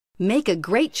Make a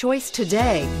great choice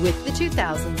today with the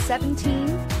 2017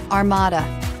 Armada.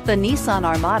 The Nissan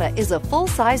Armada is a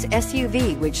full-size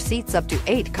SUV which seats up to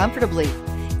 8 comfortably.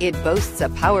 It boasts a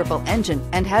powerful engine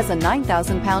and has a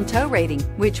 9,000-pound tow rating,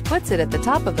 which puts it at the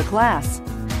top of the class.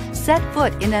 Set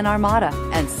foot in an Armada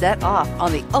and set off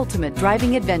on the ultimate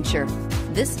driving adventure.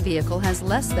 This vehicle has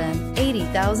less than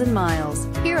 80,000 miles.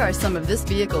 Here are some of this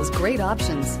vehicle's great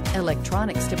options: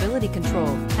 electronic stability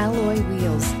control, alloy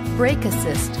wheels, brake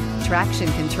assist,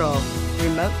 traction control,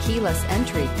 remote keyless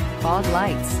entry, fog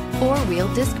lights,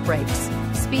 4-wheel disc brakes,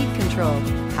 speed control,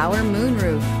 power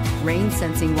moonroof, rain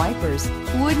sensing wipers.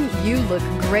 Wouldn't you look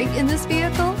great in this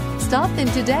vehicle? Stop in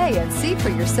today and see for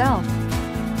yourself.